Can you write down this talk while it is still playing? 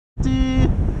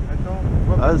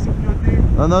Ah,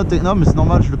 non, mais c'est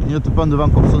normal, je le clignote pas en devant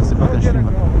comme ça, on sait pas quand je filme.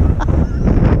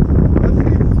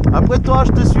 Après toi,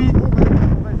 je te suis.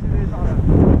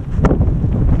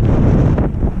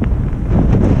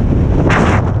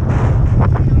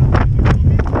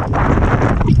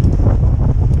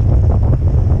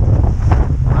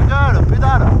 La gueule,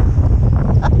 pédale.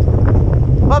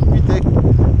 Hop, putain.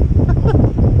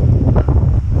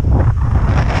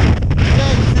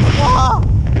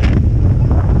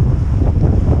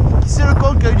 C'est le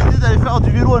con qui a eu l'idée d'aller faire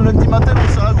du vélo un lundi matin au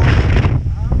salagou.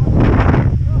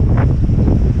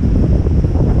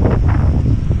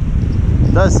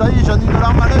 Là, ça y est, j'en ai une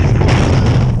larme à l'œil, je crois.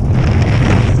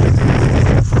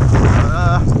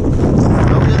 Voilà.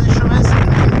 Là où il y a des chemins, c'est...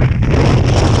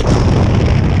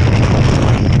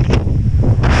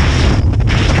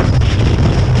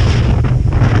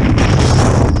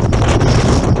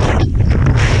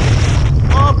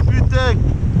 Oh putain!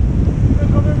 Tu vas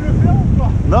quand même le faire ou pas?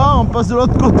 Non, on passe de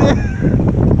l'autre côté.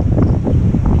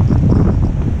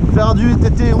 Faire du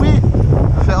TT, oui.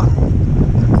 Faire...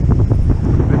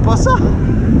 Mais pas ça.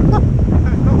 Non,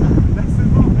 là c'est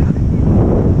bon.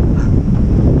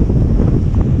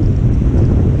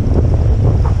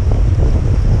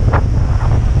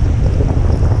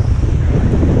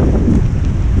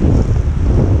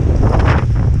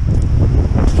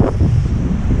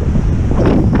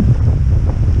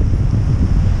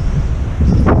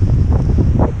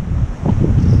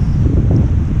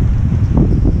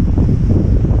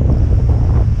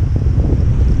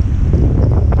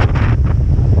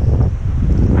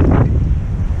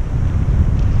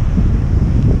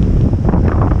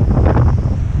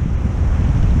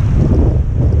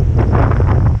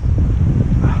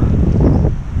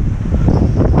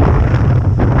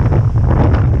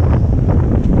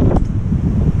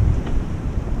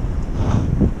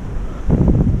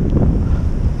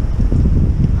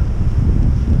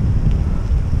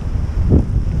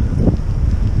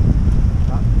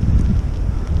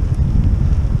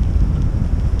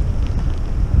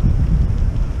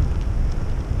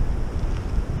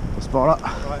 Par là.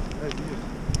 Ouais, vas-y.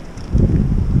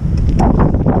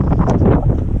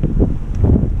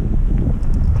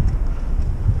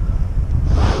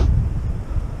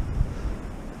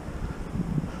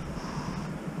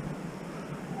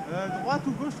 Droite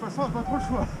ou gauche, de toute façon, on n'a pas trop le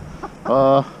choix.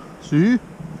 Si.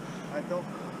 Attends.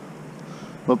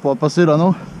 On va pouvoir passer là,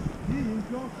 non? Si, il y a une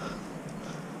planche.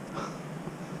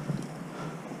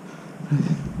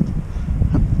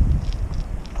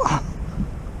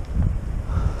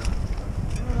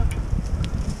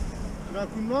 Tu veux un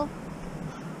coup de main?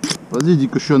 Vas-y, dis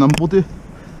que je suis un emporté.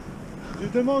 Je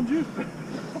demande juste.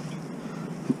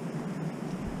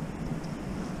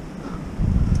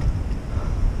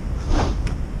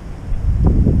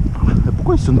 Et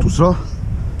pourquoi ils sont tous là?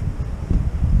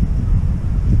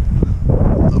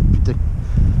 Oh putain.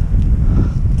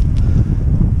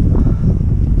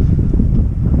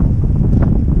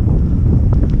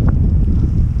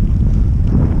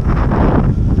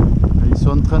 Ils sont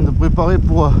en train de préparer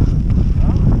pour...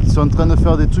 Ils sont en train de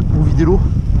faire des trucs pour vider l'eau.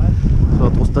 Ça va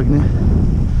trop stagner.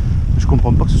 Je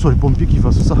comprends pas que ce soit les pompiers qui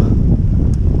fassent ça. On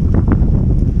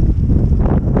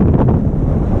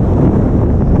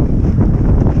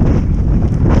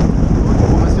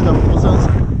va essayer dans l'autre sens.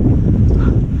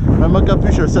 Même ma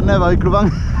capuche elle s'enlève avec le vent.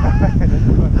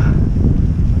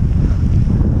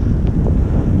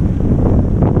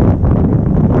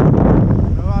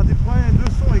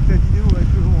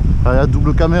 Il y a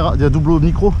double caméra, il y a double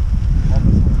micro.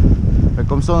 Et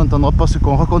comme ça on n'entendra pas ce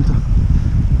qu'on raconte.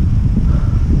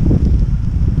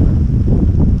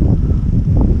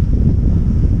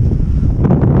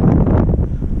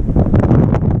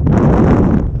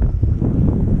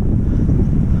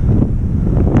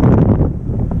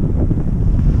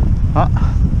 Ah,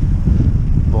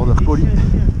 border collie.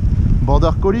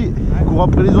 Border collie, il court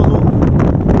après les oiseaux.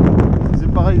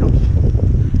 C'est pareil donc.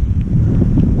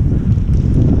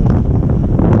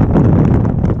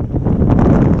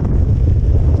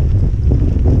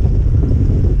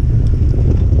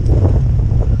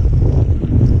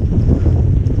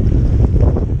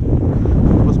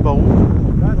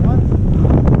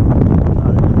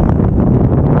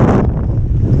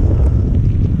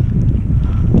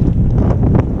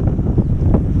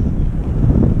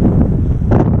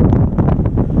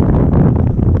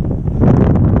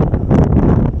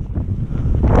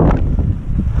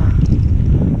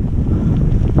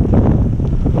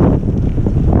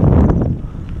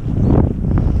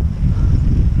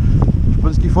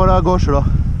 Il faut aller à gauche là.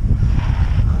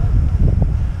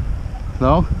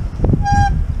 Non?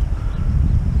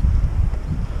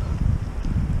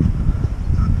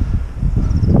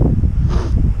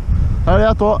 Allez,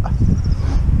 à toi.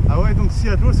 Ah ouais, donc si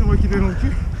à toi, c'est moi qui donne le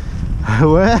cul.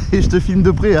 Ouais, et je te filme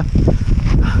de près. Hein.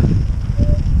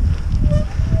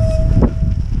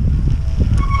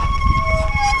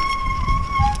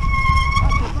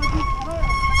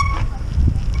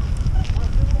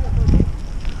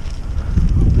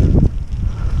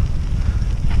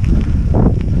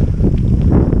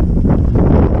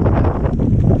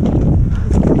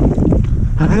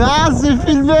 Ah, c'est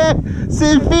filmé!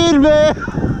 C'est filmé!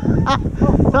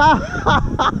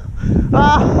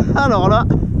 Ah, alors là,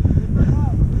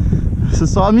 ce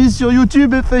sera mis sur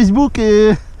YouTube et Facebook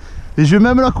et je vais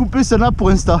même la couper celle-là pour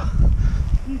Insta.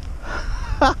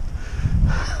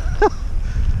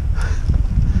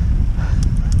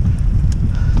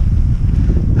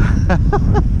 En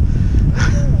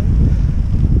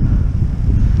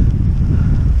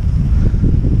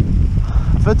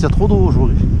fait, il y a trop d'eau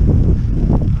aujourd'hui.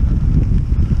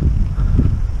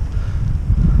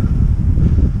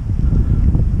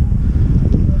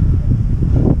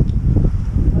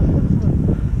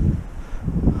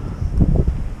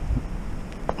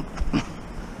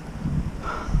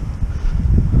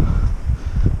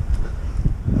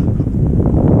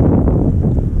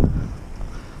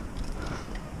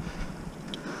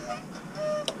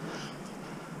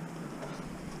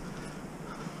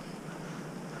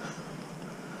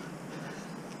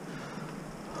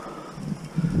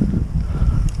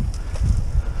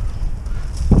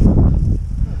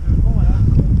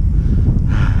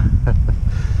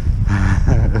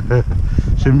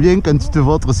 J'aime bien quand tu te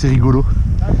vautres, c'est rigolo.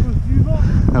 À cause du vent.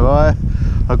 Ouais,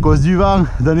 à cause du vent,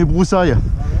 dans les broussailles.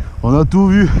 On a tout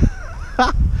vu.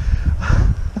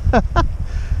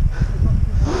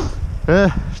 Eh,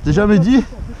 je t'ai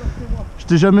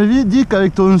jamais dit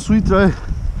qu'avec ton sweat, là,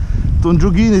 ton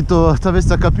jogging et ta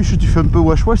veste à capuche, tu fais un peu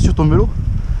wash wash sur ton vélo.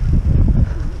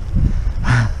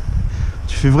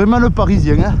 Tu fais vraiment le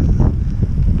parisien, hein.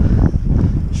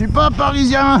 Je suis pas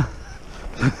parisien.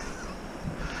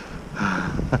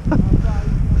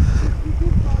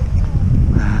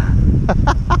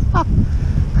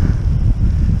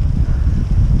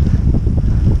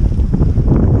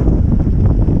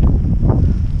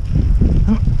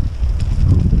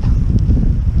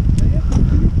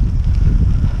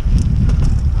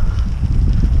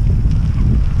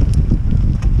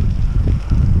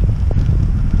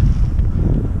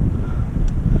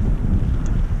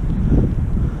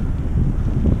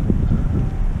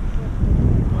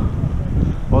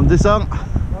 On descend.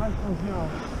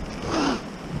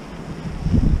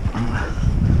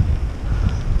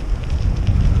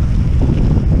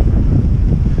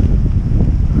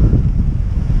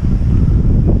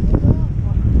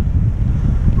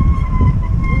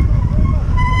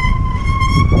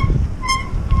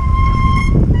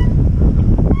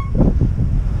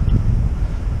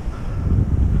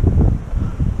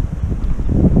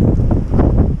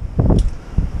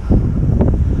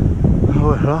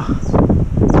 Voilà.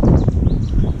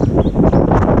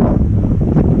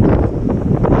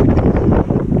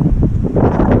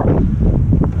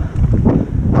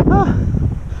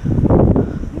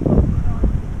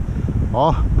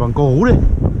 Oh, pas encore rouler.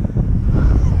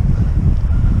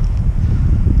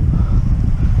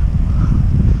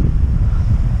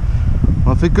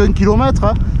 On a fait qu'un kilomètre.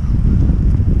 Hein.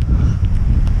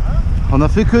 On a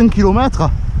fait qu'un kilomètre.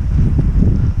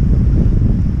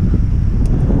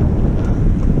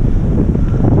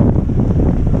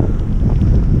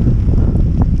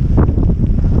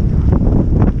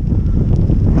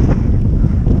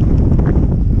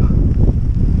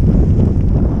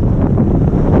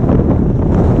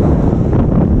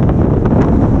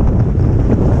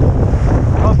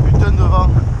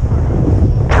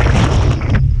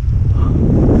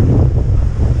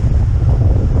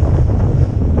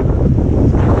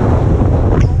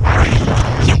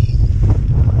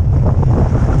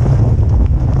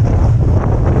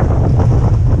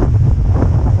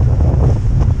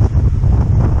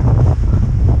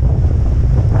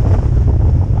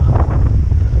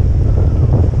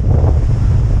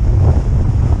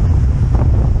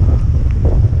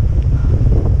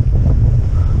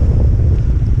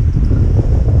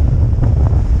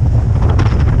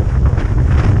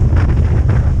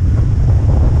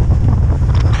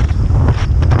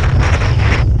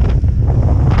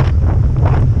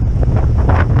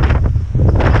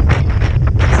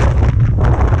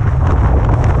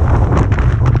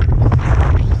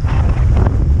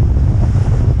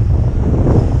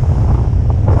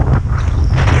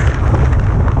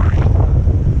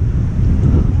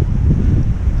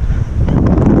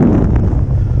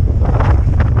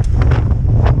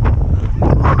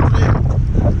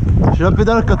 J'ai la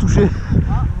pédale qui a touché.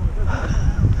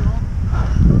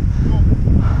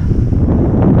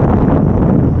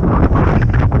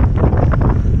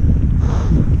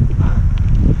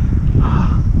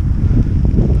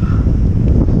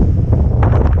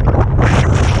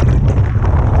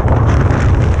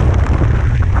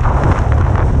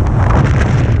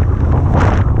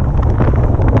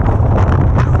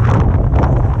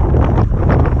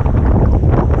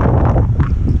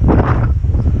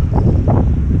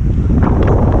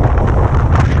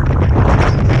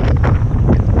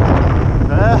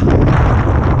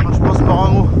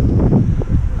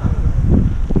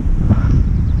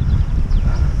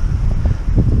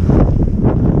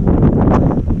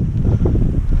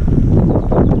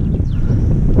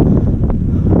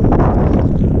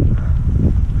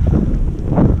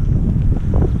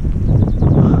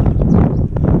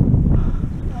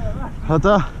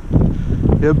 Attends,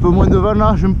 il y a un peu moins de vent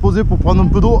là, je vais me poser pour prendre un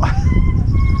peu d'eau.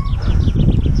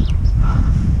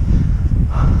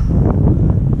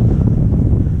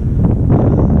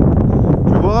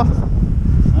 Tu veux boire?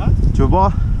 Hein? Tu veux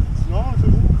boire? Non, c'est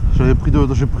bon.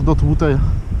 J'ai pris d'autres bouteilles.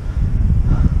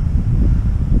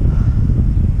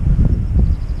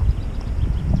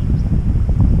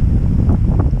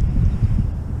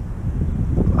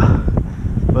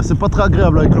 Bah, c'est pas très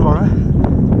agréable avec le vent, hein.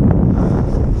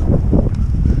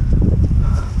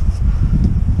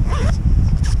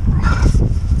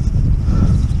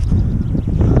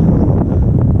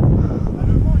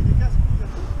 Le vent, il est casse-couille.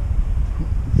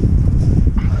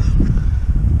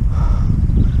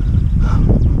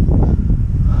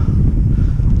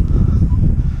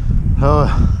 Ah ouais.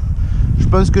 Je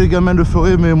pense que les gamins le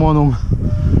feraient, mais moi non.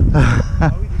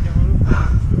 Ah oui, des gamins le font.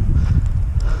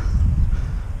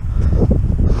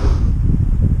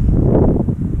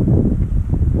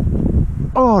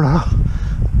 Oh là là.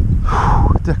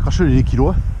 T'as craché les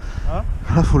kilos. Hein?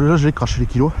 Là, là, j'ai craché les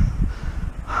kilos.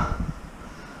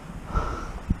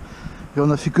 Et on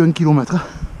a fait que 1 kilomètre.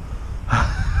 1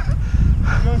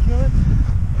 kilomètre?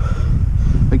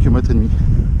 1 kilomètre et demi.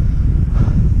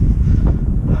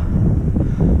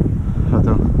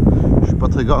 Attends, je suis pas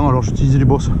très grand alors j'utilise les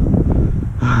bosses.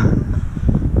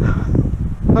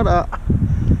 Voilà.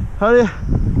 Allez.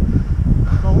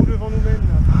 Par où le vent nous mène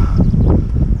là?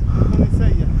 On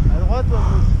essaye. À droite ou à gauche?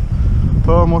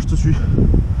 Ah, moi je te suis.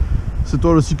 C'est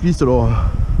toi le cycliste alors.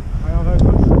 Allez, on va à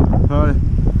gauche. Allez.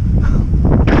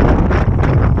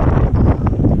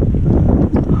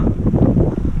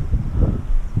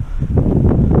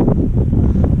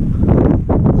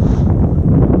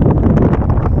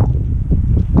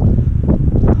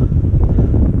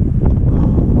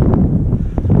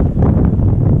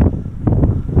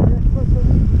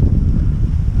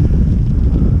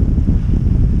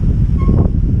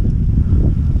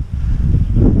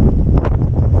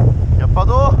 Y'a pas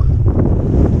d'eau?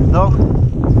 Non.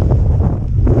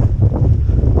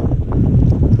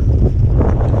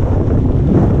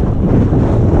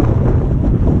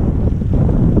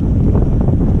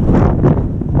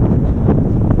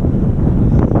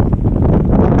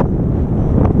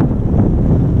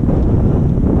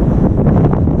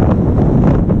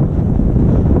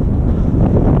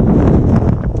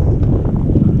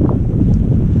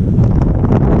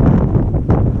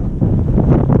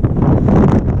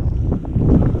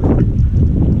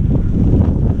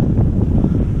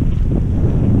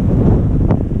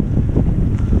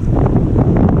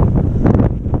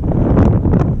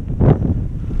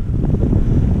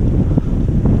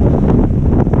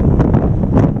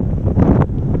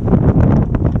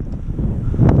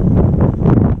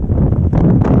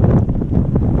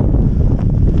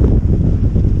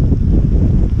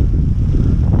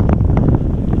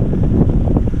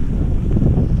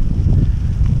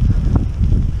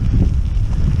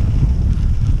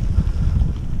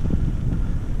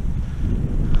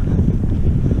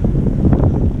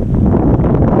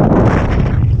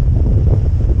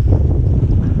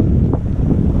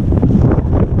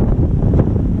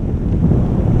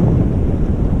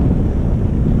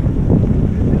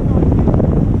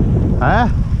 Hein?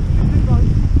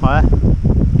 Ouais.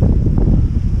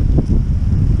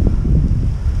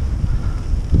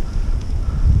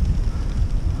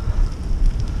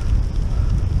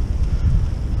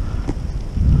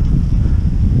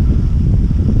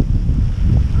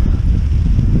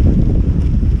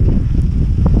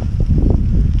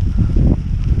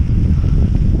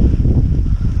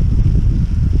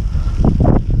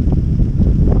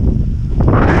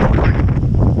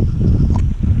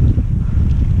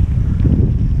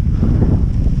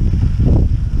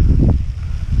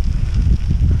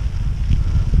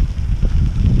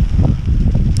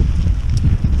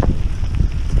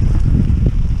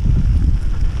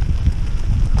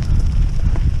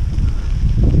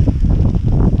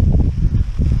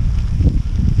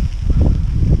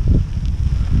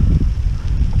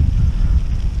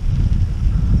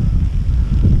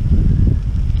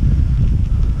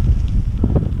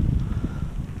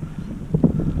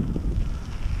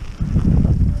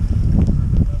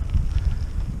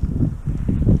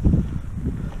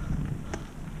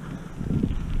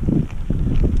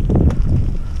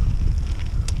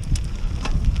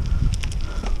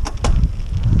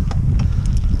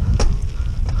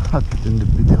 Ah putain de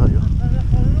pluie dérailleur.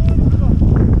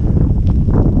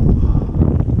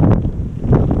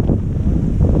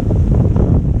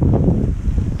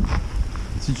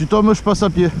 Si tu tombes, je passe à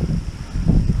pied.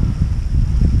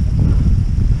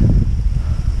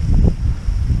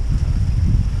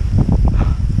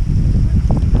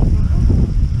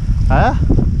 Hein?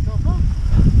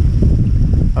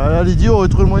 Là, l'idiot aurait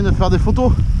trouvé le moyen de faire des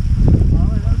photos.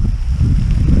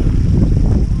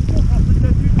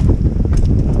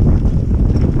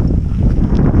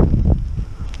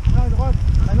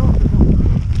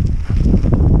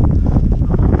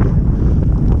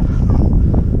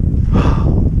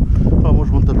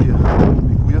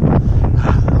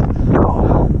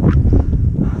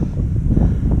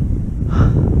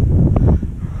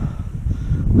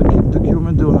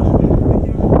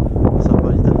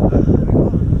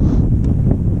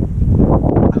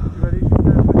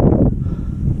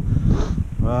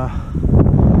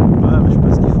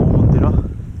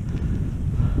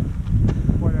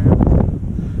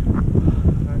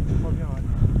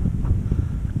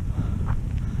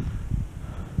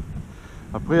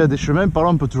 Après il y a des chemins par là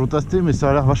on peut toujours tester mais ça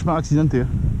a l'air vachement accidenté.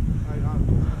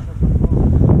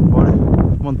 Bon allez,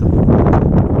 monte.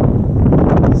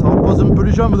 Ça repose un peu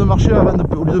les jambes de marcher avant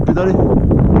au lieu de pédaler.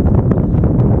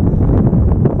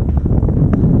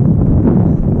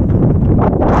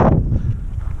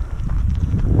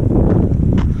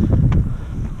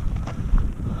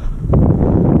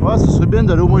 Ouais, ce serait bien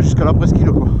d'aller au moins jusqu'à la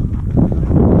presqu'île quoi.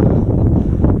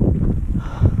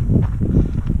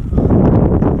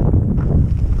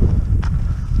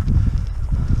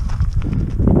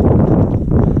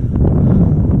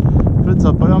 Ça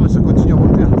n'a pas l'air mais ça continue à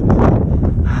monter.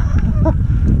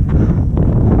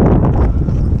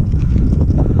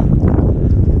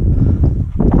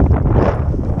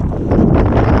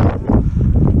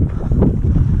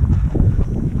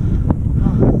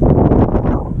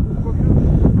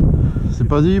 C'est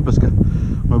pas dit parce que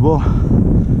mais bon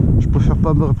je préfère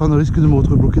pas me prendre le risque de me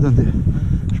retrouver bloqué dans des.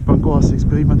 Je suis pas encore assez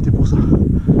expérimenté pour ça.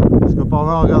 Parce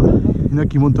qu'apparemment regarde, il y en a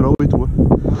qui montent là-haut et tout.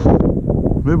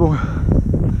 Mais bon.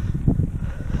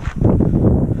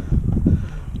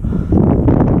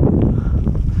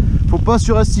 Faut pas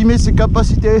surestimer ses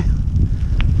capacités.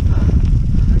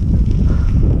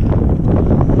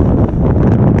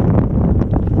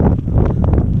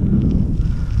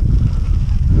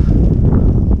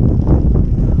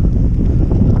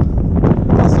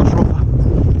 Ça chauffe.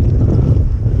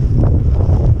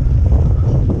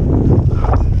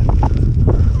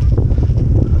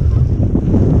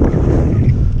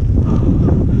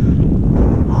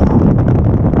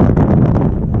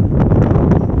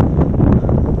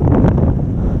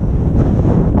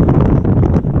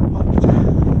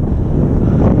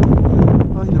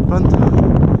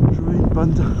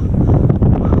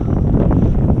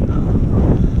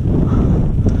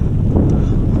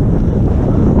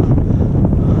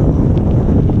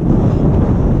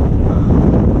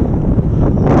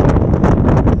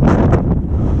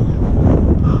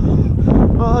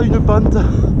 Ah, une pente.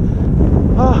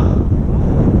 Ah.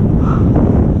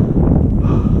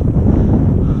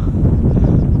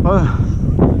 Ouais.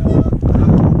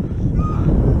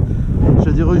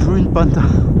 J'ai dit rejouer une pente.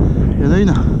 Il y en a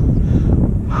une.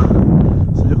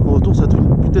 C'est-à-dire qu'au retour ça va être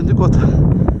une putain de côte.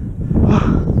 Ah.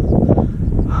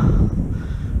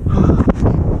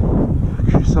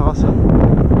 Cul sa race.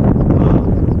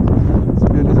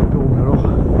 C'est bien les apéros mais alors.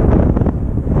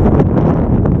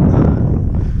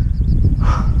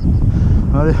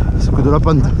 Allez, c'est que de la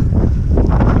pente.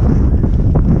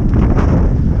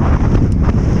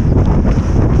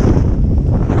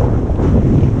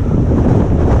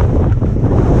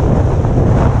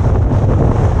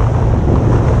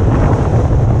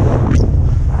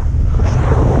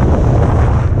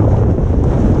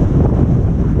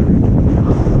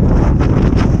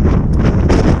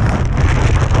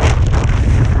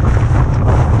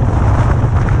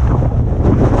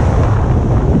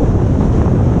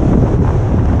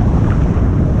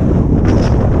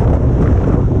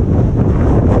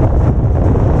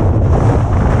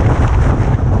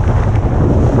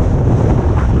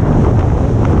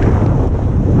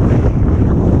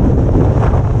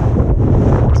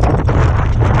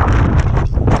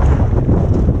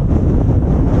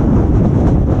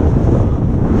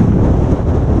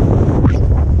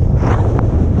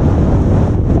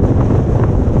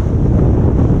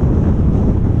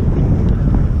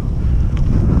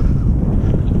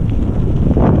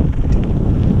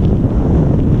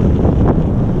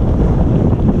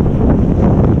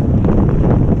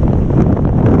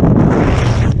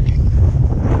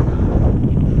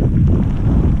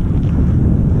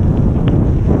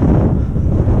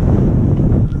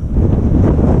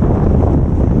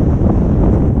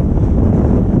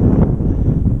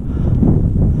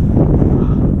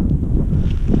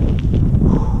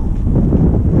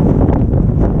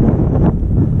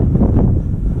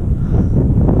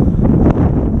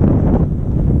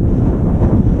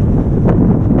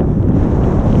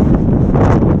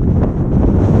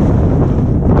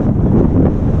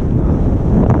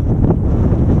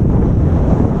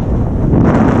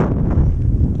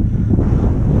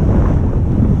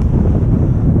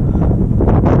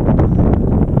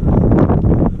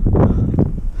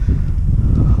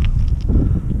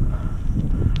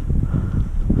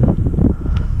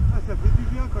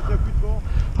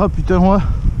 Ah putain, ouais.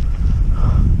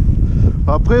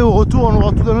 Après au retour on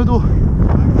aura tout dans le dos.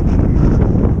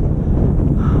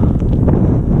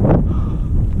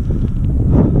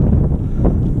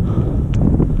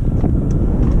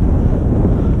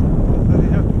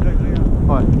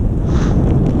 Ouais.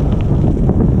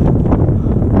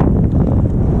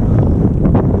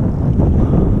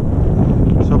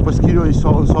 Sur la presqu'île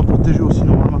on sera protégé aussi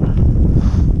normalement.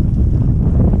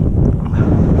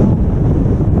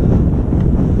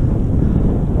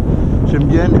 J'aime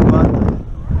bien les pâtes.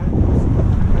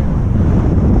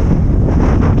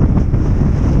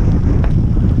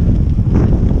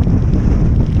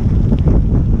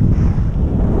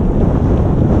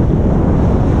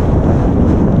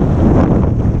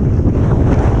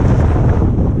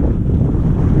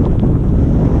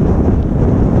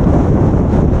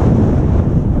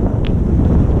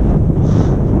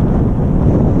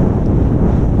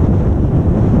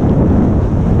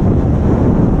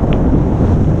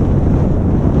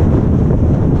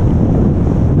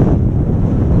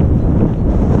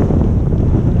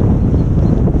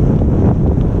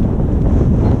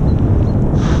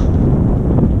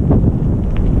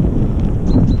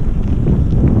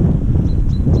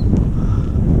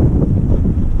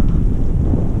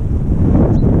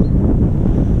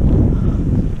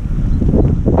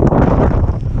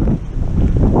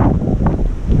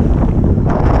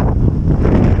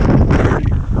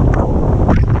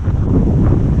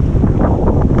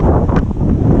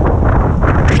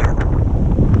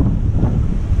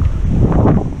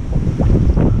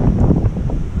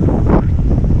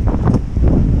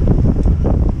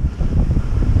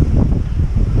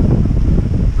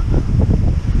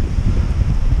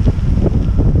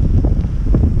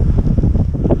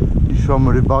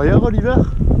 Ferme les barrières l'hiver.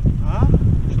 Hein?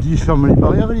 Je dis je ferme les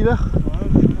barrières l'hiver.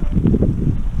 Ouais,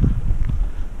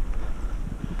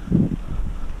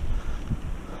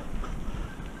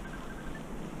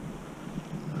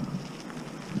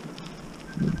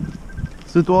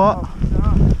 C'est toi.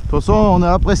 De toute façon on est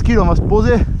à la presqu'île, on va se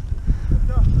poser.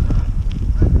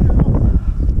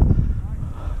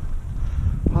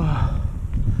 Il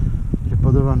n'y a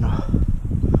pas de vent là.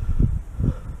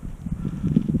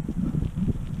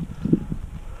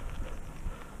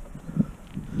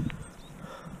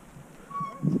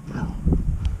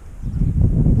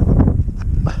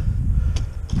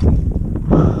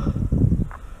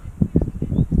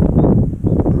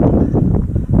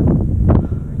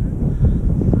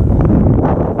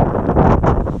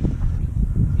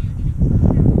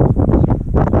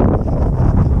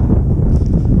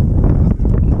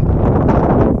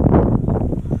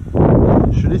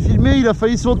 Il a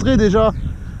failli sauter déjà.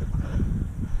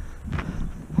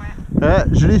 Ouais.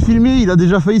 Je l'ai filmé, il a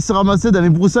déjà failli se ramasser dans les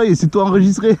broussailles et c'est tout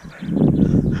enregistré.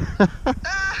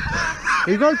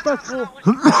 Rigole pas trop.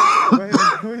 Ouais,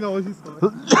 il enregistre. Ouais.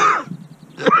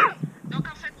 Donc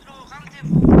en fait, le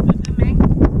rendez-vous de demain,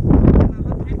 on va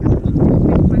rappeler parce que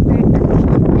notre matin,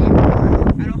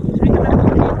 alors celui de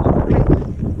mercredi est repoussé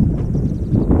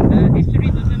et celui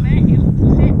de demain est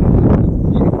repoussé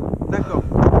en. D'accord.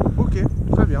 Ok,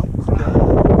 très bien. Super.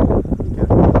 Nickel.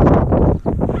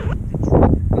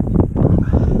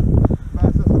 Bah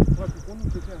ça pourra tout pour nous,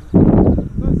 c'est clair.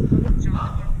 Non, c'est pas bien.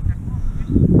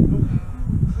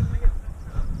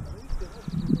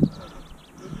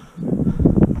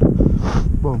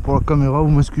 Bon, pour la caméra, vous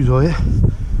m'excuserez.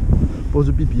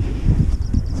 Pause pipi.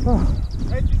 Ah.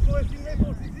 Hey, tu pourrais filmer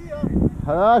ton zizi, hein?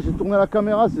 Ah, j'ai tourné la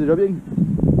caméra, c'est déjà bien.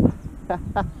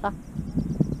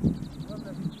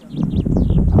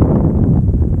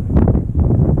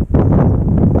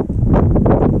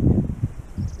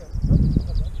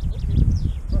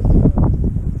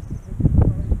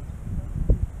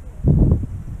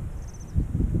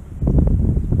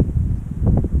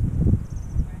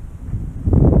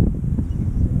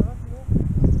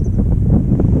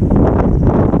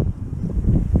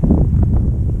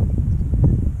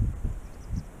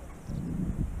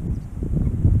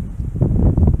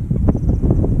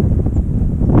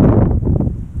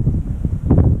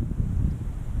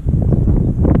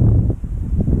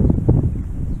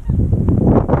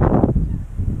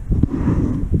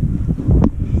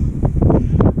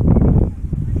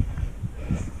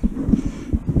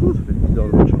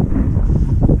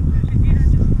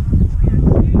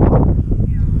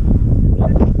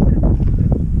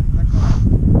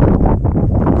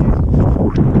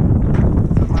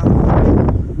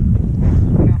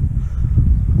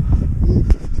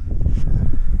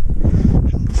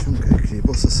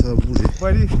 Bon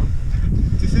allez,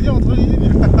 tu sais dire entre les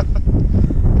lignes.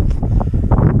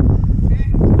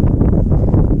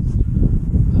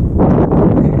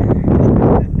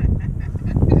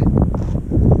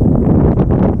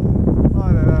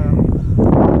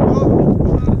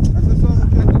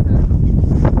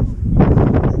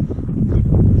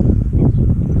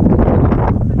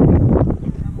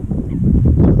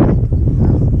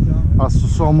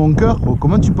 dans mon cœur. Oh,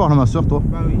 comment tu parles à ma soeur, toi?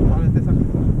 Bah oui, par la tête ça comme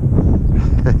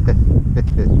ça.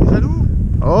 T'es jaloux?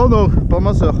 Oh non, pas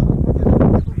ma soeur. Faut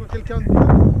que quelqu'un de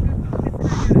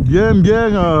bien. Bien, bien.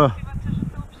 Tu vas te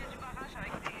jeter au pied du barrage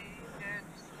avec du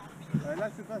ciment. Là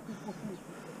c'est pas assez profond.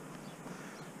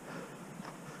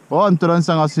 Oh, en te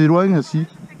lançant assez loin, si.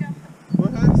 Fais gaffe. Ouais,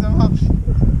 ça marche.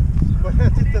 Voilà,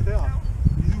 tout à l'heure.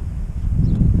 Bisous.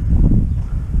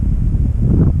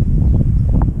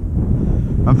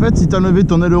 En fait, si t'enlevais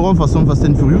ton aileron façon Fast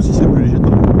and Furious, il serait plus léger,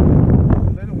 toi.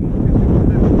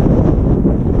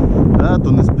 Là,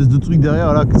 ton espèce de truc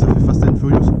derrière, là, que ça fait Fast and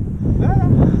Furious.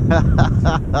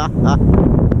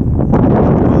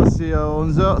 Oh, c'est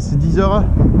 11h, c'est 10h.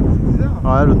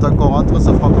 Ouais, le temps qu'on rentre,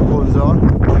 ça fera à peu près 11h.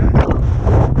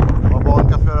 On va boire un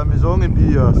café à la maison et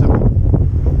puis c'est bon.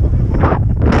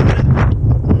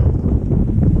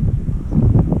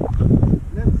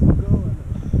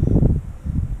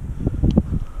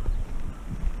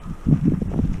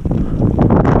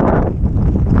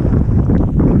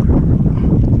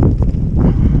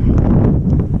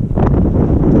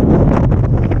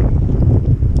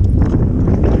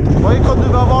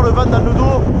 Dans le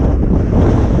dos.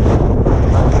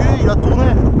 Enculé, il a tourné.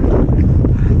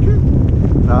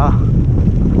 Là.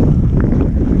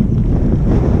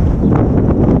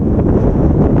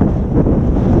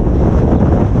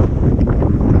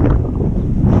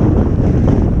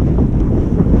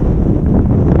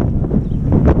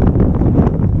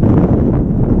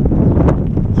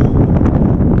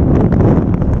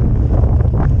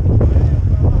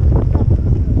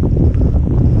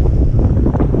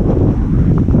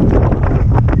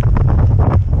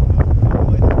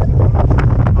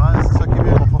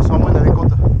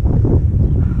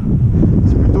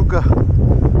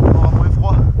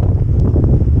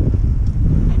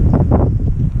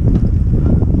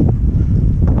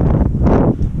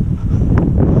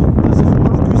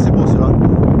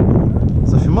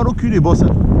 Les bosses.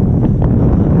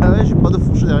 Ah ouais, j'ai pas de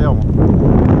fourche derrière moi.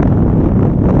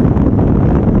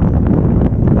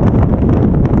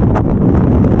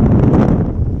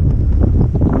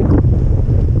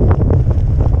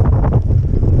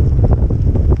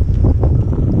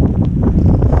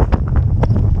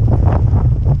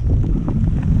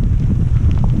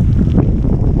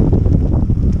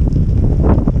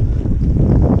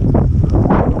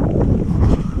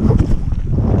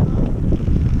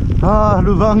 Ah,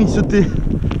 le vent il se tait.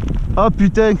 Ah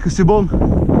putain que c'est bon.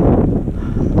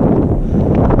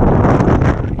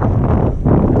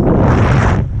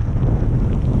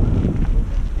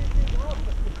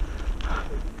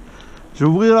 Je vais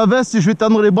ouvrir la veste et je vais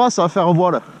tendre les bras, ça va faire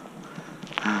voile.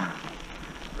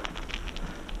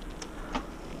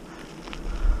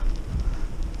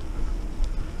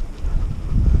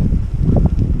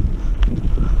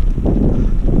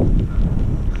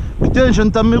 Putain,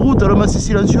 j'entends mes routes, tellement c'est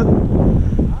silencieux.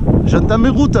 J'entends mes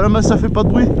routes, tellement ça fait pas de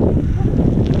bruit.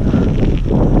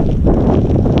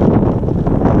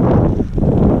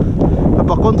 Ah,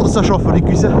 par contre, ça chauffe les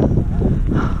cuisses.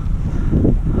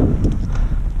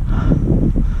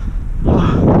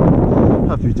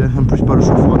 Ah putain, en plus pas le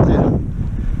chauffe rentré.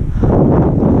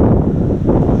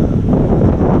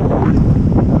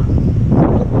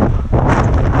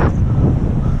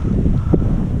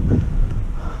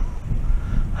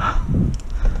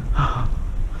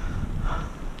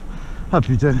 Ah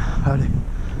putain, allez,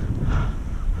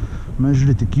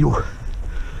 mange-les tes kilos.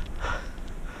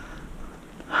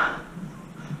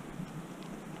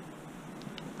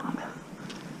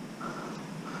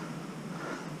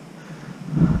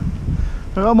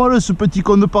 Regarde-moi ce petit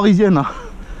con de parisien là.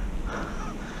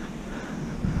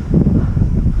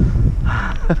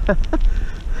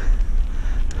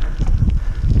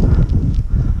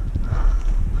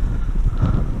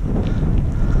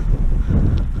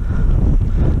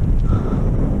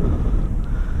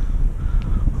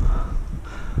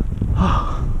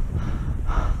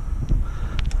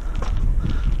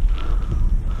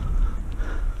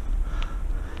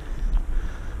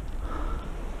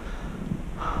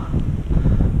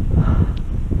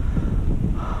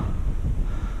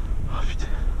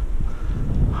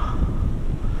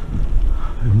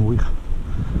 Mourir.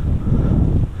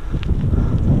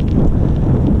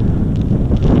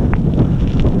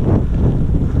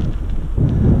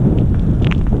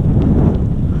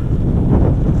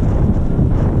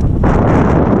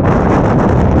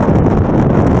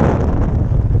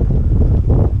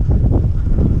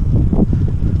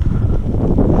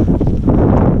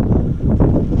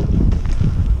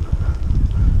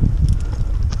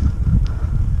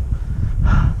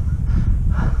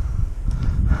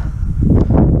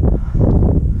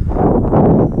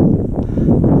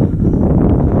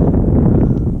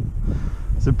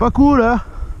 pas cool, hein.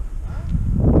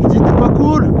 Je dis t'es pas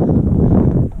cool.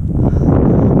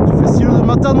 Tu fais style de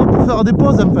m'attendre pour faire des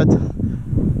pauses en fait.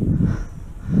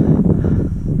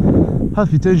 Ah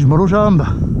putain, j'ai mal aux jambes.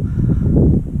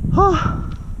 Ah.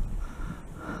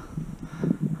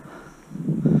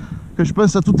 Que je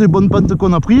pense à toutes les bonnes pentes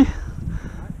qu'on a pris.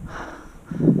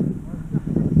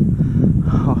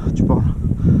 Ah, tu parles.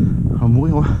 On va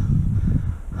mourir, ouais.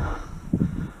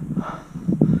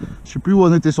 Je sais plus où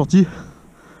on était sorti.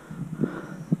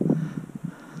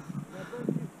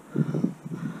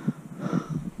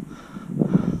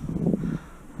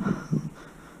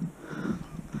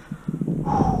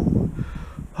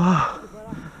 Ah,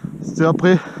 c'était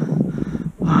après.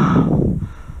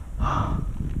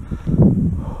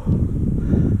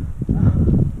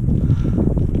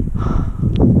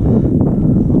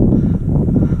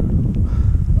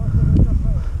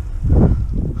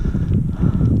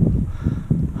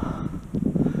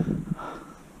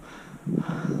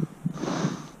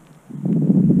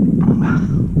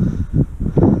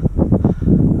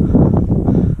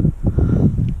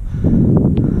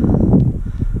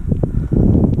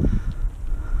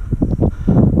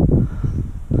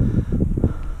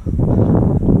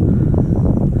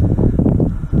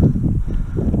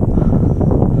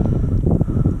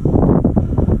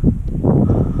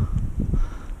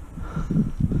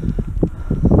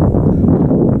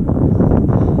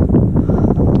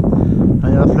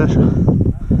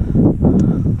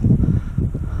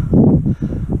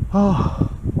 Oh.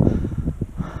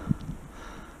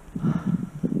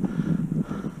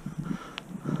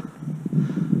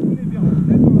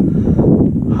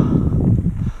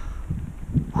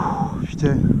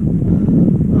 Putain.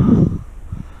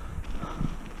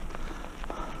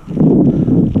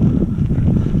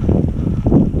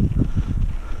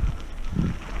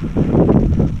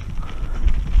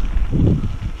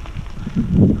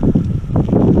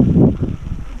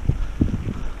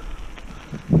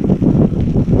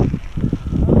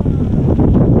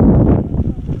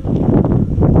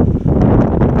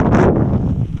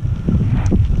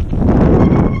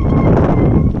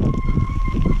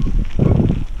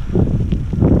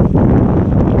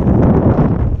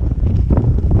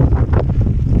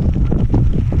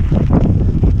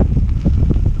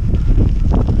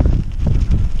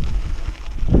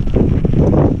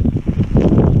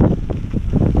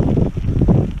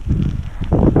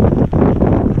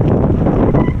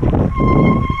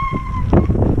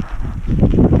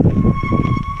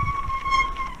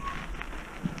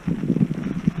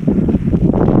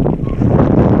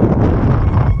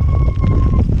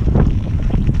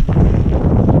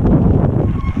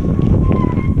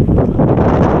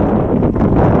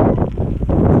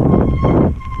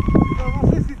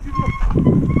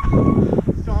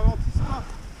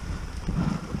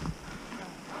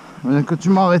 Que tu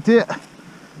m'as arrêté. Vas-y,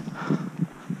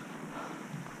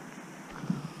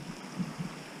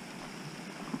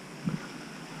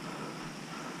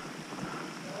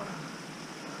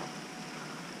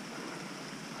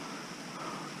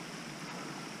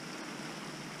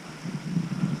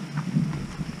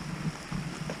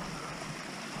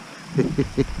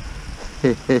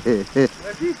 je sais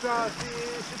pas,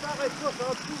 arrête-toi, ça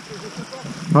va tout, je sais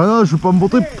pas. Ah non, je vais pas me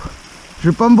montrer. Je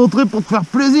vais pas me montrer pour te faire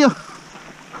plaisir.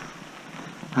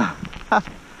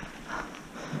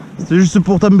 C'est juste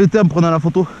pour t'embêter en prenant la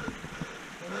photo.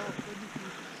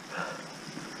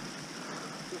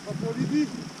 Ce sera pour Lydie.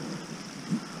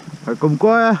 Comme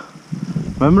quoi, hein.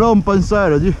 Même là on pense ça,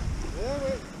 elle a dit. Ouais.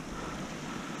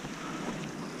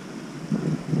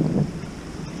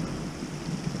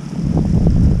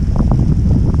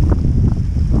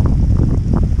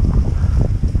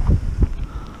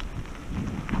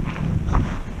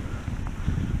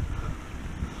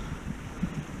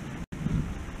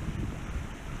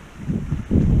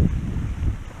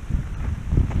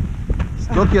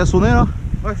 C'est toi qui as sonné là?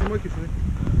 Ouais, c'est moi qui ai sonné.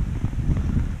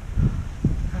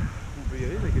 On peut y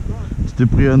aller, t'inquiète pas. Tu t'es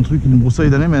pris un truc, une broussaille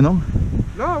dans les mains, non?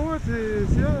 Non, ouais,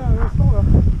 c'est là, à l'instant là.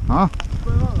 Ah? C'est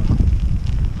pas grave.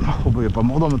 Oh bah y'a pas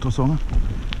mort d'homme de toute façon. Hein.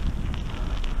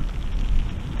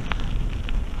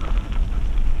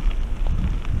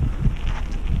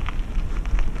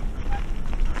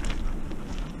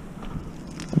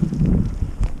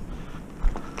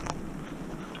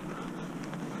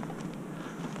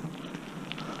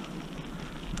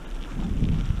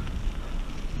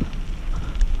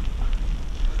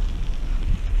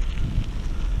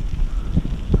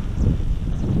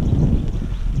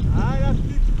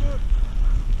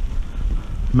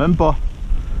 Même pas.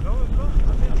 Non, même pas.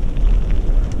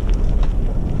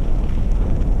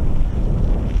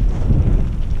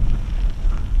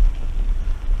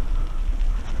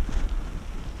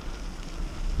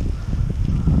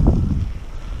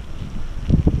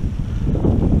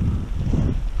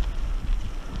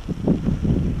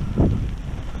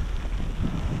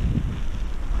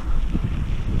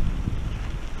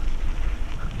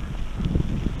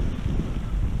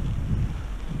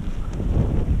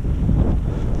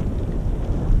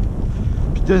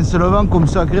 Putain, c'est le vent comme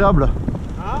c'est agréable.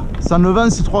 Hein? Sans le vent,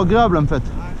 c'est trop agréable en fait.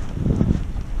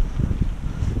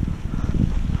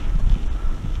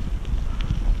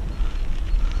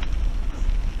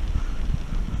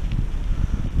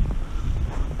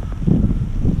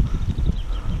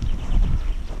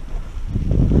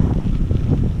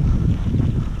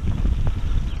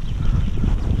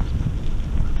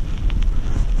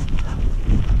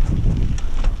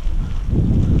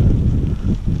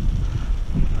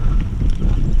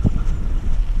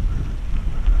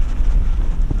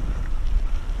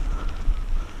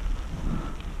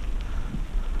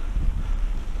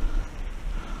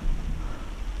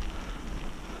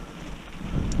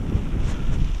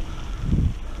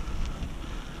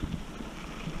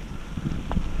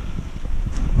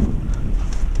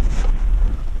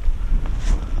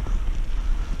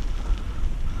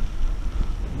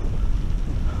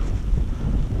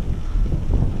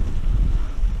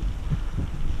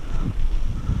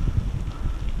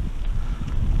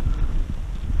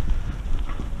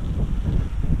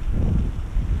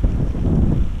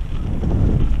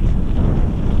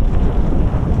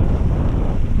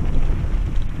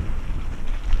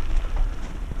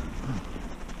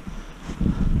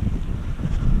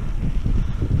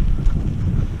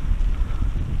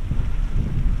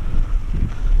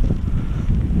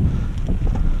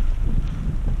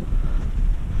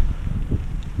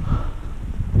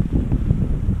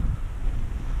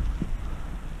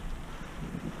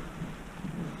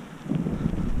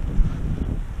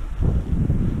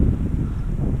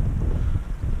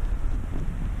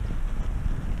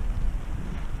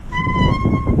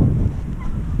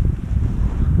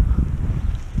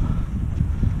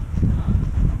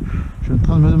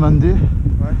 Me demander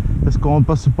est-ce qu'on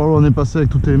passe par là, on est passé avec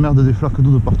toutes les merdes des flaques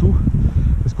d'eau de partout,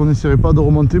 est-ce qu'on n'essaierait pas de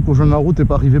remonter pour joindre la route et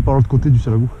pas arriver par l'autre côté du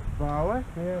salagou? Bah ouais,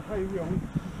 mais après oui, oui.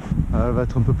 Elle va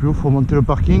être un peu plus haut, il faut remonter le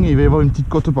parking et il va y avoir une petite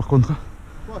côte par contre. Ouais,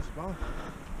 c'est pas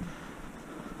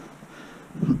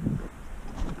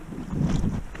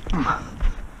grave.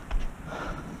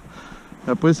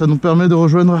 Et après ça nous permet de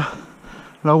rejoindre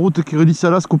la route qui relie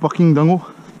Salasque au parking d'en haut.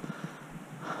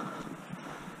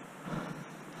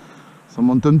 Ça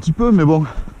monte un petit peu mais bon,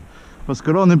 parce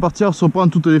que là on est parti à se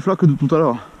reprendre toutes les flaques de tout à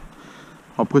l'heure.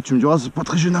 Après tu me diras c'est pas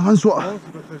très gênant en soi. Non,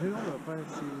 c'est pas très gênant, mais après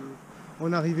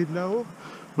on est arrivé de là-haut.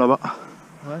 Là-bas.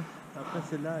 Ouais, après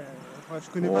celle-là, je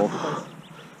connais pas trop ici.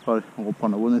 Allez, on reprend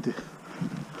la honnêteté.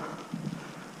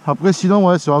 Après sinon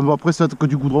ouais, après ça va être que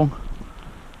du goudron.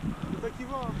 C'est toi qui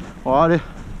vois. Hein. Bon, allez,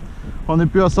 on est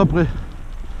plus à ça près.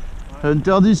 Ouais.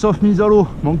 Interdit sauf mise à l'eau.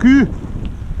 Mon cul.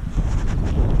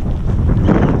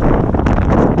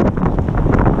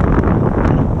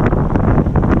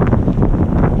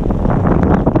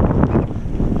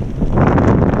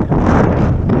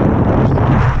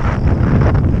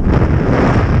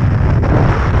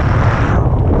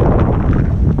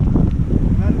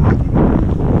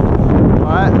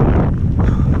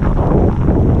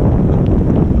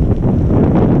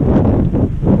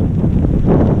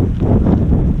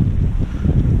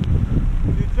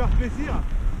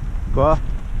 Quoi?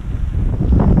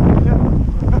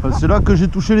 C'est là que j'ai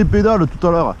touché les pédales tout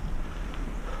à l'heure.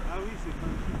 Ah oui, c'est pas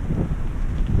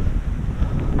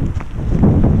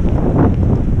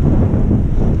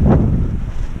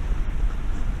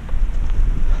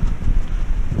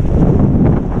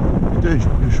putain, j'ai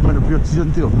pris le chemin le plus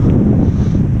accidenté.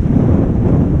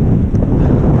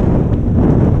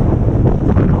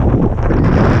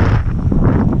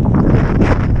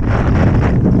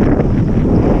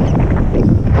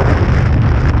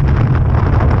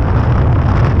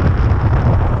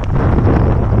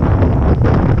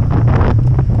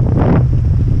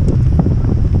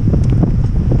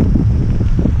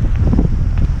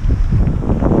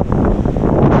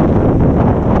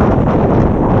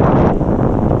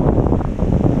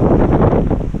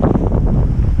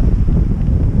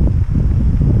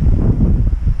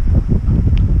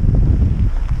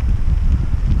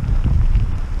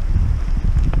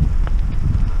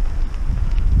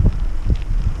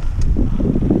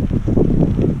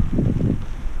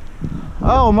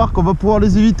 Ah remarque, on va pouvoir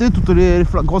les éviter toutes les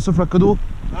grosses flaques d'eau.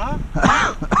 Hein?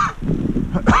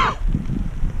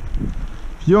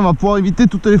 Je dis on va pouvoir éviter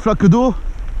toutes les flaques d'eau.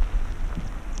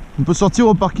 On peut sortir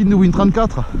au parking de Win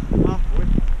 34. Ah oui.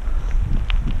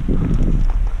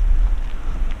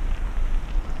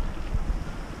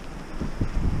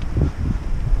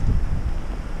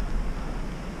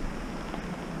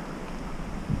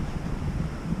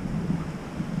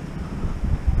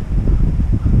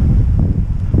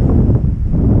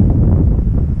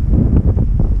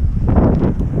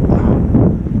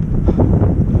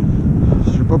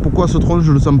 Je sais pas pourquoi ce troll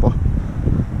je le sens pas.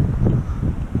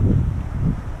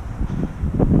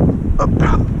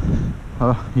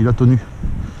 Ah, il a tenu.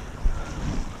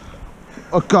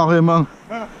 Oh, carrément.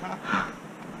 Ah,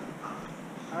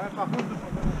 par contre,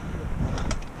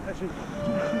 là, j'ai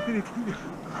tout les couilles.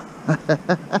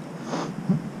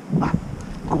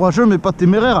 Courageux mais pas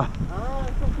téméraire. Ah,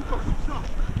 surtout quand tu sors.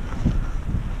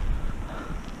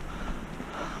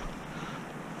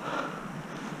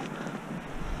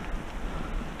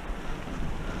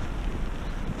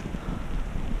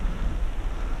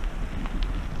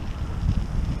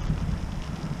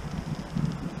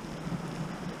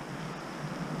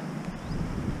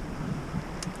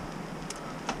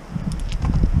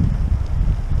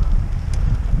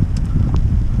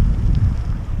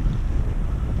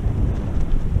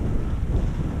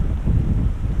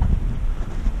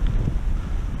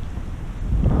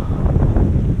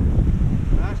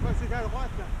 C'était à droite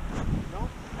là, non?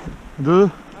 Deux.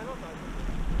 Ah non,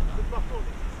 c'est partout.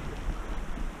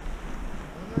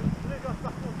 On a une vraie gare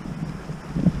par contre.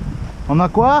 On a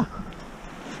quoi?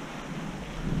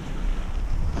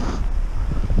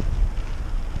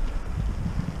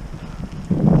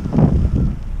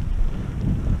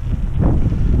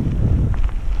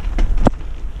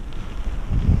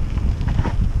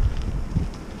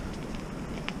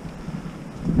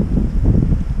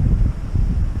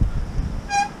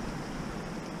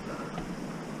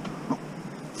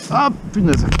 Ah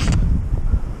punaise.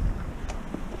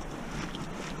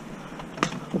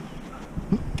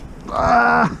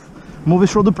 Ah, mauvais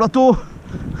choix de plateau.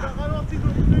 Ça ralentit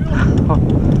donc plus long.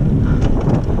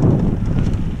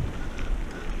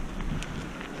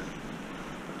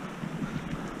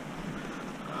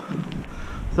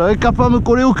 Ça va être capable de me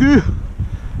coller au cul.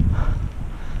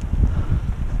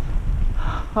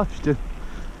 Ah putain.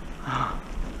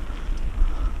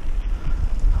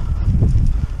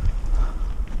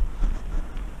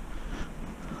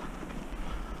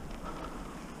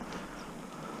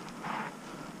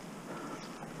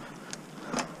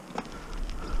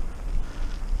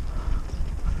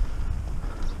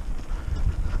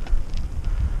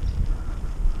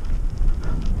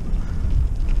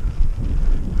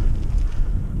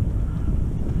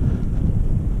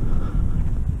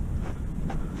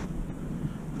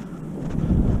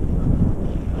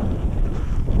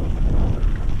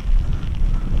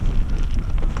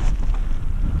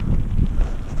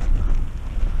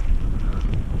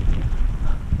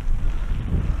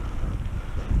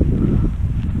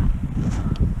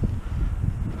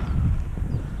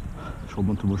 Je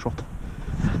remonte mon short.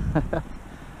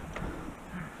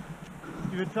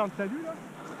 Tu veux te faire le salut là?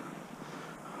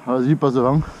 Vas-y, passe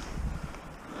devant.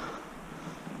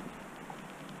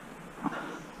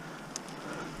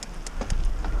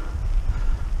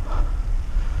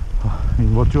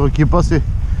 Une voiture qui est passée.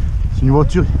 C'est une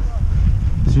voiture.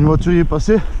 C'est une voiture qui est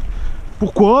passée.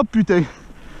 Pourquoi putain?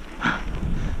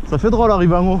 Ça fait drôle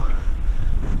arriver en haut.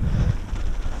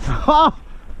 Ah!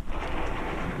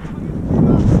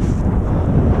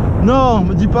 Non,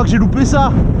 me dis pas que j'ai loupé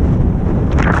ça.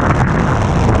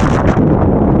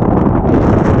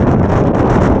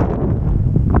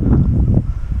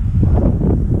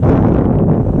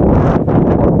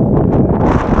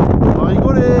 On va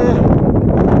rigoler.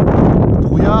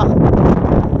 Trouillard.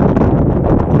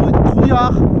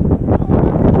 Trouillard.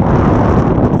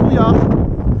 Trouillard.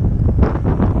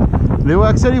 Léo et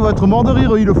Axel, ils vont être morts de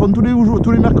rire, ils le font tous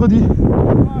les mercredis.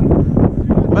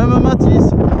 Même Mathis.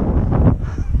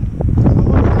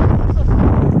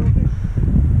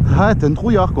 Ah, t'es un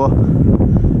trouillard quoi.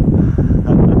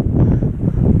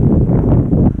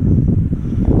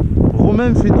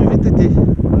 Romain fait du VTT.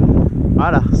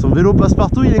 Voilà, son vélo passe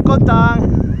partout, il est content.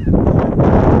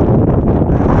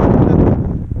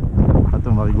 Attends,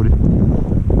 on va rigoler.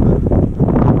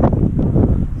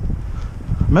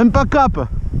 Même pas cap.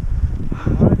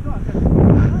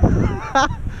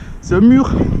 C'est un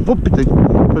mur. Oh putain,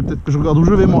 peut-être que je regarde où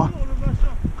je vais moi.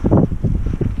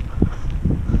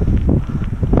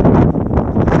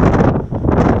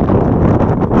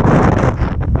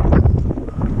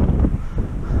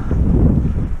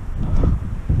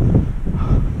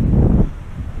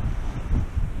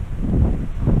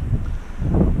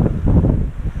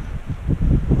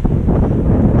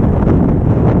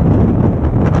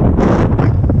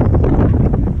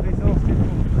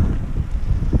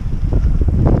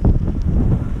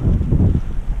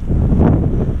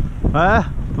 Ouais,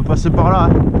 on peut passer par là.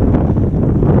 Hein.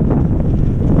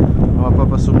 On va pas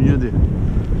passer au milieu des...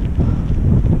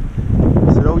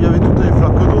 C'est là où il y avait toutes les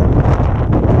flaques d'eau.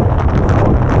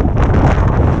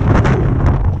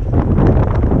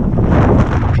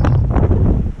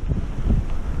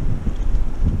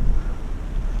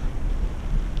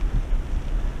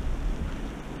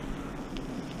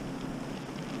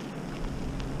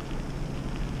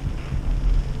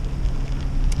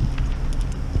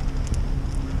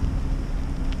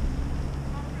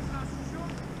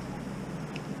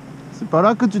 pas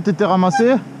là que tu t'étais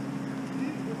ramassé?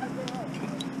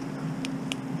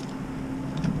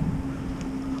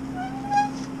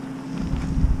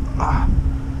 Ah.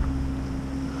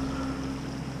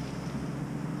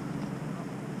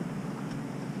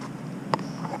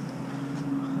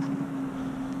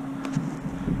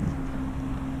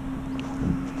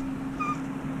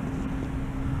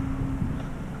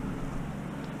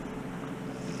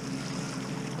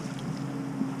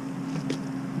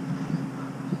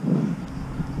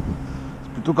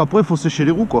 Plutôt qu'après il faut sécher les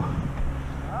roues quoi.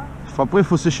 Après il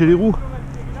faut sécher les roues.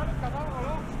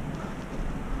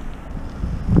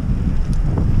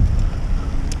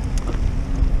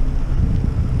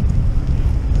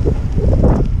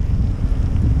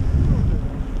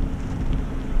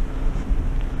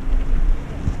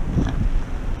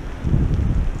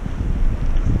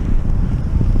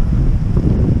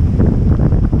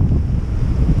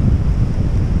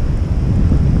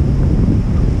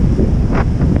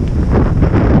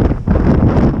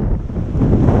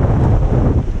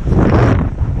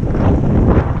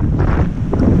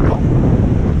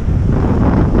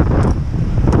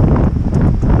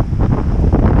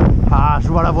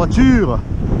 La voiture.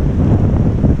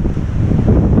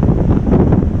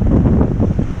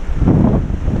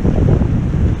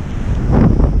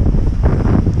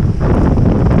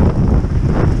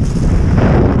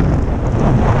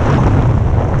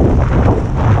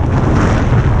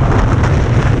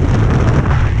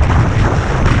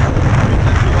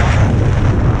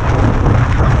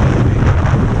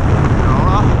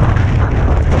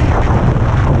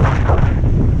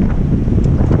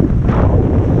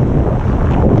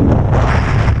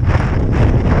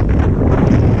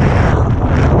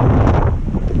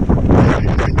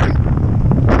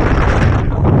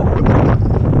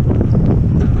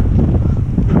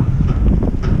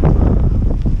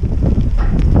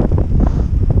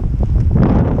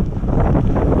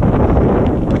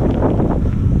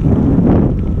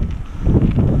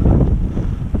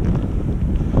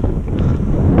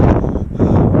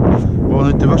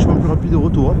 Vachement plus rapide au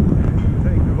retour.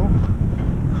 Avec le vent.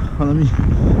 On a mis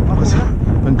presque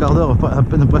un quart d'heure, à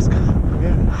peine presque.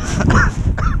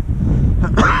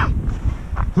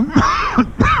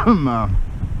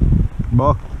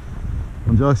 Bon,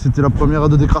 on dirait que c'était la première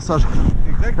de décrassage.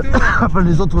 Exactement. Enfin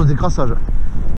les autres décrassages.